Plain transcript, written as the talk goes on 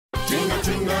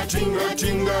tinga, tinga,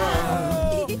 tinga.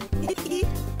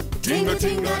 Tinga,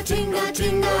 tinga, tinga,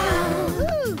 tinga.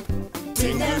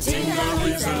 Tinga, tinga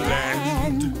is a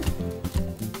land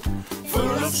full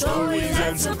of stories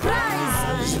and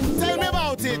surprise. Tell me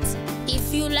about it.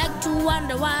 If you like to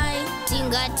wonder why,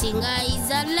 Tinga Tinga is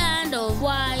a land of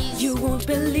wise. You won't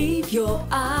believe your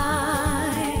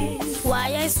eyes.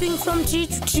 Why I swing from tree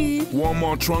to tree. Why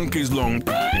my trunk is long.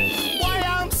 Why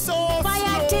I'm so Why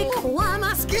I slow. tick. Why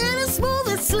my skin is smooth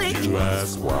and slick. You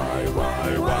ask why? Why?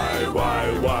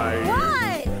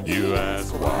 You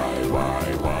ask why?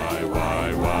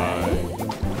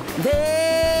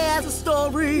 There's a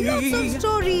story. Lots of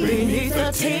stories beneath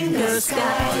the Tinga sky.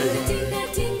 Tinga,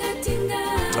 tinga,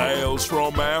 tinga. Tales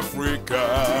from Africa.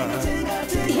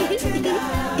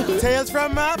 Tales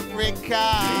from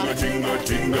Africa. Tinga,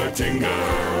 tinga, tinga.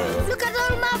 Look at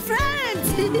all my friends.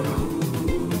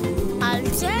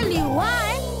 I'll tell you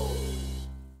why.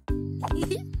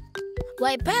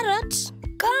 Why Parrot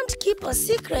can't keep a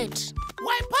secret.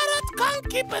 Why Parrot can't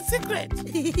keep a secret?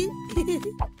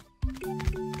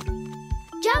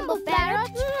 Jumbo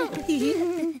Parrot.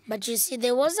 But you see,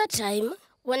 there was a time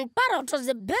when Parrot was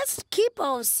the best keeper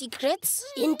of secrets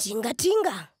in Tinga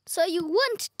Tinga. So you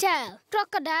won't tell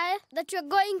Crocodile that you're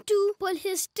going to pull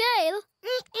his tail?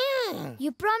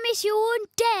 You promise you won't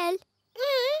tell?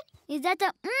 Is that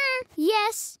a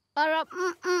yes or a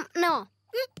no?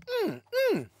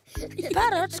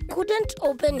 Parrot couldn't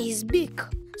open his beak,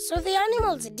 so the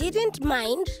animals didn't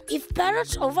mind if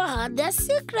Parrot overheard their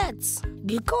secrets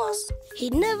because he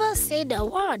never said a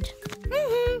word.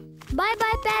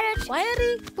 Bye-bye, Parrot.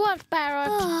 Wiry. Poor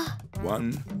Parrot.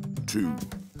 1, 2,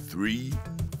 3,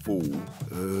 4.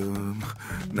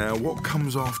 Now what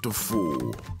comes after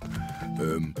 4?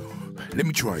 Let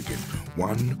me try again.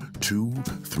 1, 2,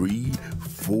 3,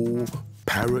 4.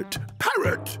 Parrot.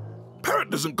 Parrot! Parrot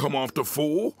doesn't come after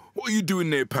 4. What are you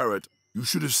doing there, Parrot? You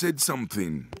should have said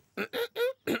something.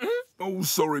 Oh,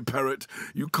 sorry, Parrot.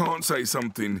 You can't say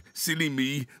something. Silly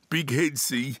me. Big head,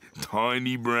 see?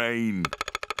 Tiny brain.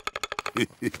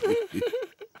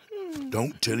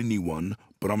 Don't tell anyone,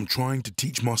 but I'm trying to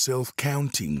teach myself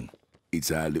counting. It's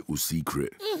our little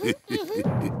secret.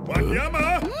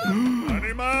 Wanyama!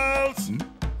 Animals!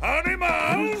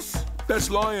 Animals!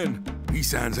 That's Lion. He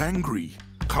sounds angry.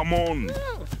 Come on.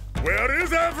 Where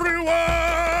is everyone?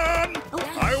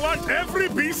 I want every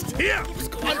beast here.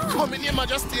 I'm coming, Your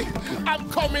Majesty. I'm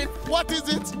coming. What is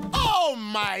it? Oh,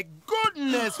 my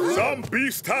goodness. Some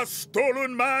beast has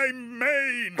stolen my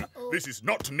mane. This is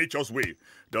not nature's way.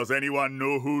 Does anyone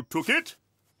know who took it?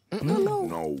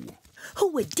 No.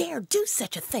 Who would dare do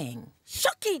such a thing?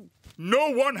 Shocking!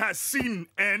 No one has seen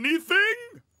anything?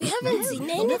 We haven't seen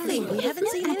anything. We haven't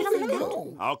seen anything.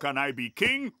 No. How can I be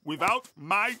king without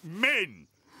my mane?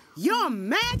 Your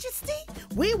Majesty,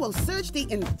 we will search the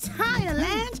entire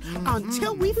land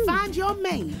until we find your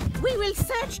mane. We will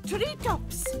search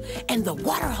treetops and the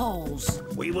water holes.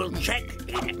 We will check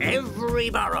in every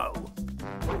burrow.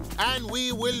 And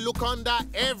we will look under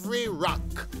every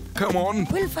rock. Come on.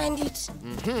 We'll find it.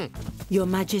 Your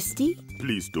Majesty,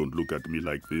 Please don't look at me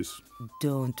like this.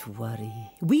 don't worry.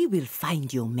 We will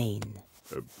find your mane.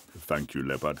 Thank you,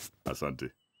 Leopard.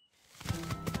 Asante.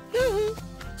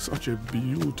 Such a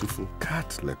beautiful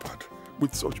cat, Leopard,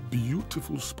 with such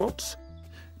beautiful spots.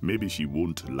 Maybe she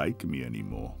won't like me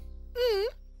anymore.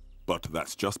 But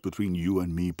that's just between you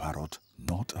and me, Parrot.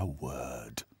 Not a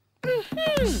word.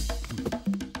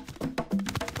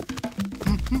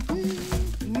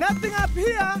 Nothing up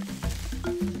here.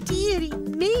 Dearie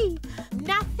me,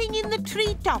 nothing in the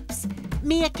treetops.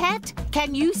 Meerkat,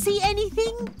 can you see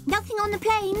anything? Nothing on the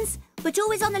plains, but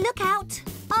always on the lookout.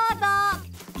 Aardvark,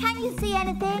 can you see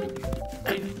anything?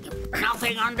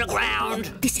 Nothing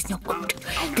underground. This is not good.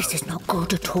 This is not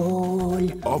good at all.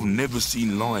 I've never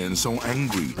seen Lion so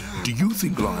angry. Do you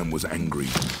think Lion was angry?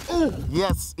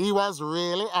 Yes, he was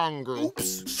really angry.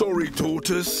 Oops. Sorry,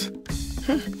 Tortoise.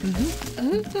 Well,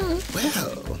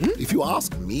 if you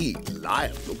ask me,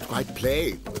 Lion looked quite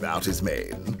plain without his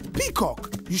mane.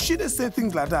 Peacock, you shouldn't say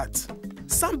things like that.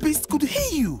 Some beast could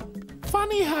hear you.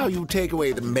 Funny how you take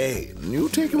away the mane, you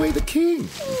take away the king.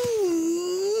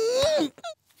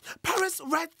 Parrot's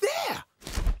right there.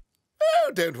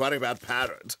 Oh, don't worry about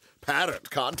Parrot.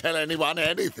 Parrot can't tell anyone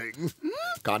anything.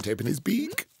 Can't open his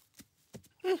beak.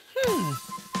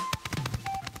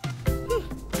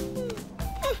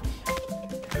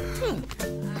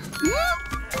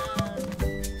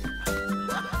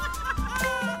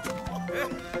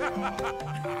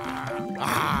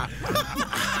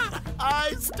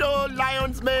 I stole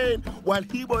Lion's mane while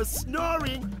he was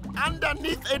snoring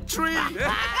underneath a tree.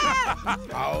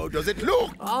 How does it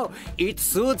look? Oh, it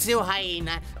suits you,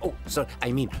 hyena. Oh, sorry,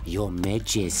 I mean, Your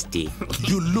Majesty.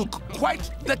 You look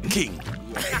quite the king.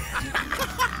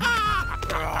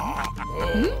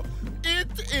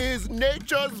 It is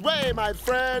nature's way, my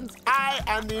friends. I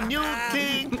am the new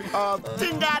king of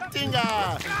Tinga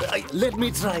Tinga. Let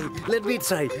me try.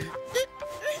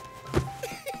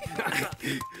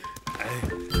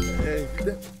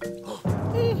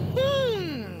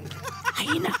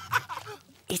 Hyena,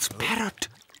 it's Parrot.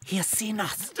 He has seen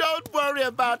us. Don't worry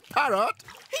about Parrot.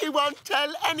 He won't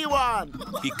tell anyone.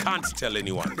 He can't tell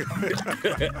anyone.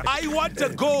 I want a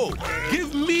go.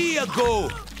 Give me a go.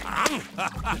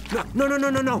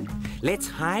 No. Let's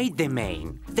hide the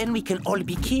mane. Then we can all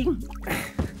be king.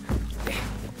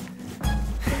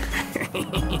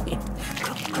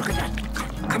 Crocodile,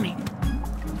 come here.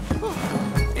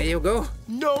 There you go.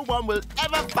 No one will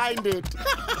ever find it.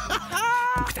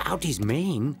 Without his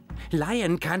mane,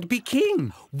 Lion can't be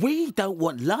king. We don't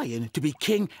want Lion to be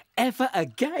king ever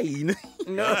again.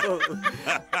 No.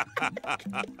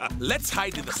 Let's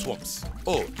hide in the swamps.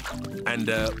 Oh, and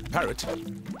Parrot,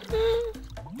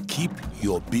 keep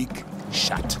your beak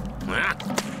shut.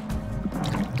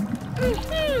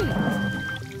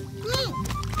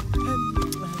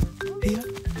 Here,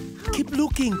 keep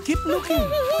looking.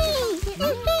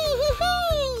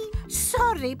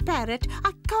 Sorry, Parrot,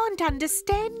 I can't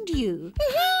understand you.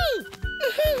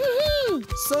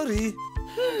 Sorry.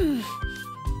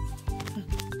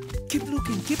 Keep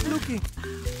looking.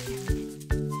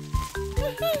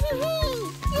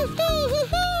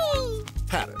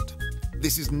 Parrot,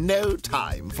 this is no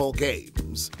time for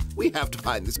games. We have to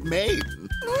find this mane.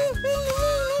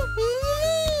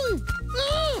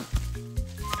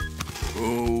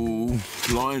 Oh,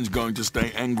 Lion's going to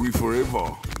stay angry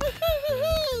forever.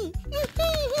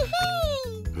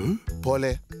 Huh?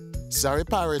 Polly, sorry,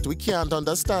 Parrot, we can't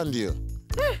understand you.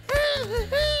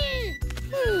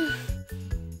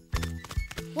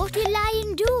 What will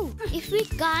Lion do if we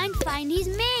can't find his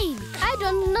mane? I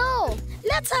don't know.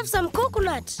 Let's have some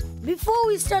coconut before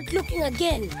we start looking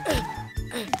again.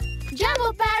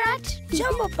 Jumbo Parrot!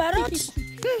 Jumbo Parrot!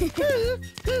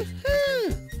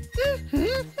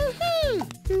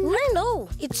 I know.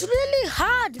 It's really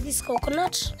hard, this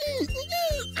coconut.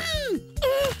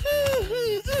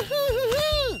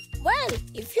 Well,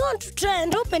 if you want to try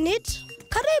and open it,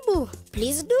 Karibu,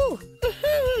 please do.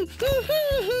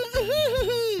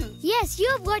 Yes,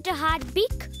 you've got a hard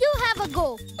beak. You have a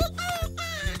go.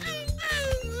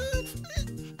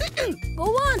 Go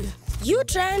on. You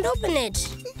try and open it.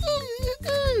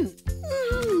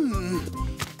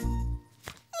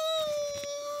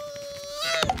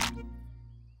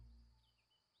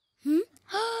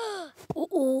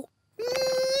 Uh-oh.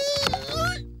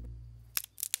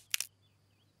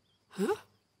 Huh?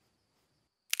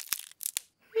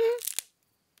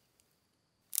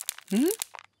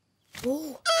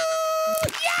 Oh.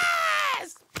 Yes!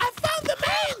 I found the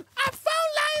mane! I found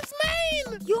Lion's mane!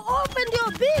 You opened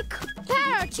your beak!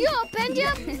 Parrot, you opened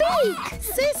your beak!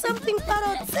 Say something,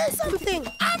 Parrot, say something!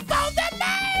 I found the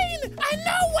mane! I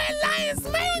know where Lion's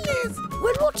mane is!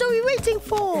 Well, what are we waiting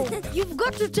for? You've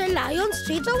got to tell Lion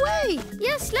straight away!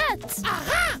 Yes, let's!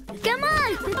 Aha! Come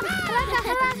on!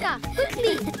 Haraka,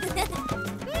 quickly!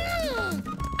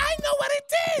 I know where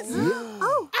it is!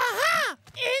 Oh! Aha!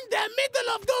 In the middle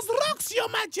of those rocks, Your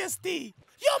Majesty!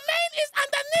 Your mane is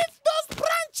underneath those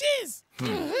branches!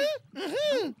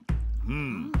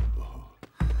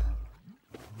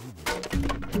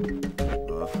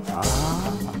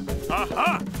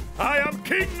 Aha! I am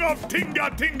King of Tinga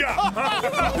Tinga!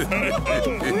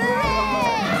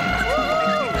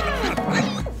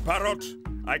 Parrot,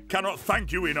 I cannot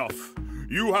thank you enough.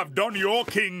 You have done your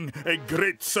king a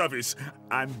great service.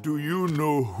 And do you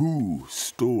know who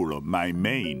stole my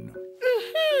mane?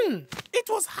 It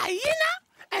was hyena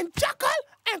and jackal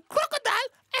and crocodile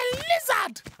and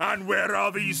lizard! And where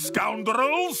are these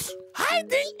scoundrels?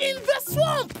 Hiding in the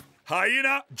swamp!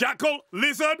 Hyena, jackal,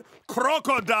 lizard,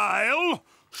 crocodile,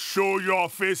 show your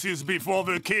faces before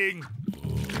the king.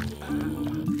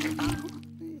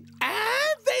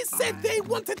 And they said they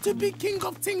wanted to be king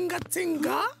of Tinga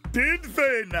Tinga. Did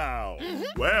they now?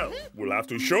 Well, we'll have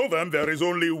to show them there is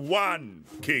only one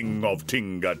king of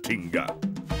Tinga Tinga.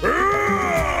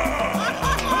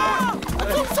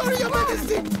 I'm sorry, Your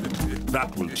Majesty.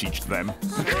 That will teach them.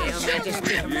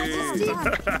 Your Majesty.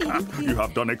 You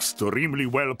have done extremely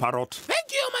well, Parrot.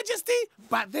 Thank you, Your Majesty.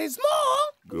 But there's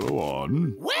more. Go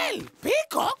on. Well,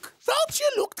 Peacock thought you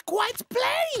looked quite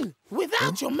plain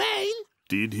without your mane.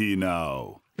 Did he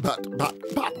now? But.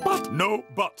 No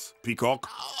buts, Peacock.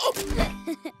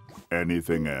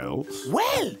 Anything else?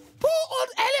 Well, poor old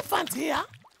elephant here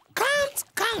can't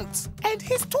count, and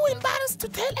he's too embarrassed to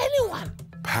tell anyone.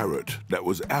 Parrot, that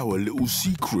was our little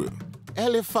secret.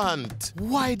 Elephant,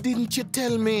 why didn't you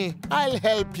tell me? I'll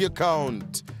help you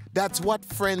count. That's what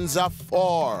friends are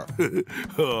for.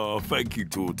 Oh, thank you,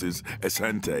 Tortoise.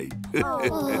 Asante.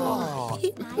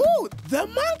 Ooh, the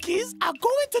monkeys are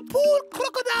going to pull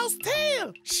Crocodile's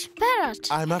tail. Shh, Parrot.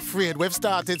 I'm afraid we've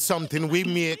started something we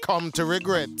may come to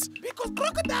regret. Because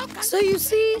Crocodile can... So you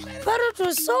see, Parrot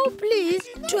was so pleased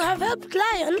to have helped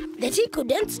Lion that he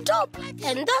couldn't stop.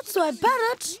 And that's why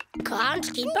Parrot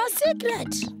can't keep a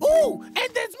secret. Oh,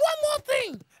 and there's one more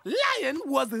thing. Lion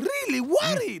was really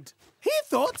worried. He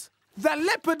thought the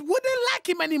leopard wouldn't like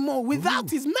him anymore without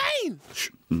his mane.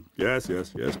 Yes,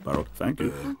 Parrot. Thank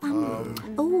you.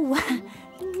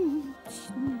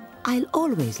 I'll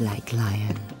always like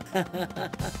Lion.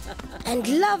 And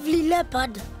lovely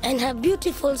leopard and her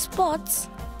beautiful spots,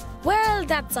 well,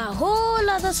 that's a whole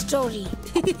other story.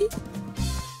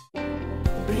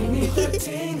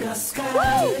 Tinga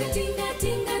sky. Tinga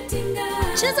tinga tinga.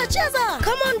 Cheza, cheza,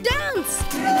 come on, dance.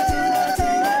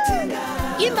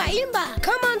 Imba, imba,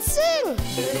 come on, sing.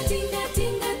 Tinga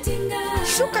tinga tinga.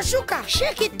 Shuka, shuka,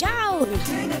 shake it down.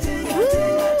 Woo-hoo.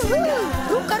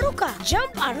 Ruka, ruka,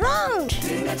 jump around.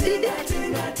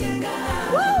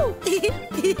 Woo!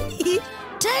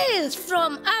 Tales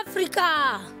from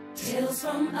Africa. Tales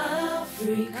from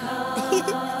Africa.